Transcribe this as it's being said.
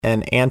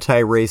an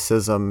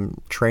anti-racism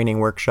training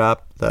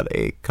workshop that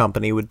a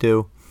company would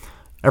do.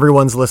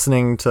 Everyone's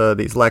listening to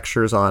these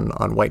lectures on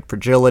white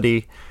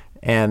fragility,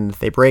 and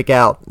they break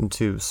out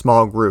into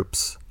small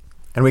groups.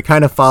 And we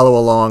kind of follow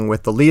along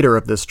with the leader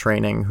of this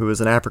training, who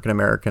is an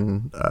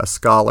African-American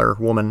scholar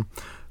woman,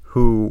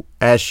 who,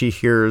 as she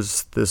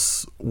hears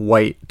this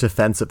white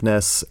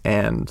defensiveness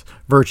and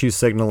virtue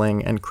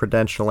signaling and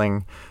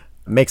credentialing,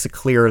 makes it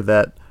clear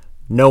that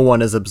no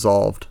one is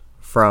absolved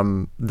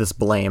from this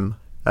blame.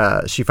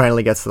 She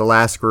finally gets to the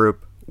last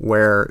group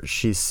where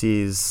she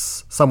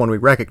sees someone we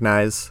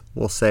recognize,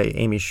 we'll say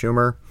Amy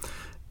Schumer,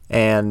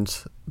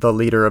 and the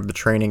leader of the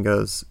training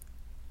goes,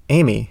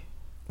 "Amy,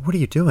 what are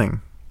you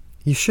doing?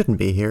 You shouldn't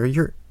be here.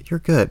 You're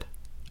good."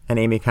 And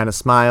Amy kind of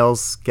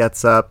smiles,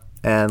 gets up,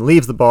 and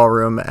leaves the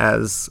ballroom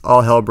as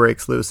all hell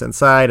breaks loose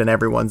inside and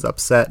everyone's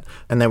upset.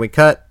 And then we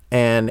cut,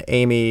 and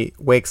Amy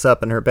wakes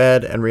up in her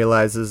bed and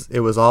realizes it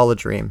was all a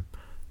dream.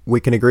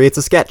 We can agree it's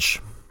a sketch.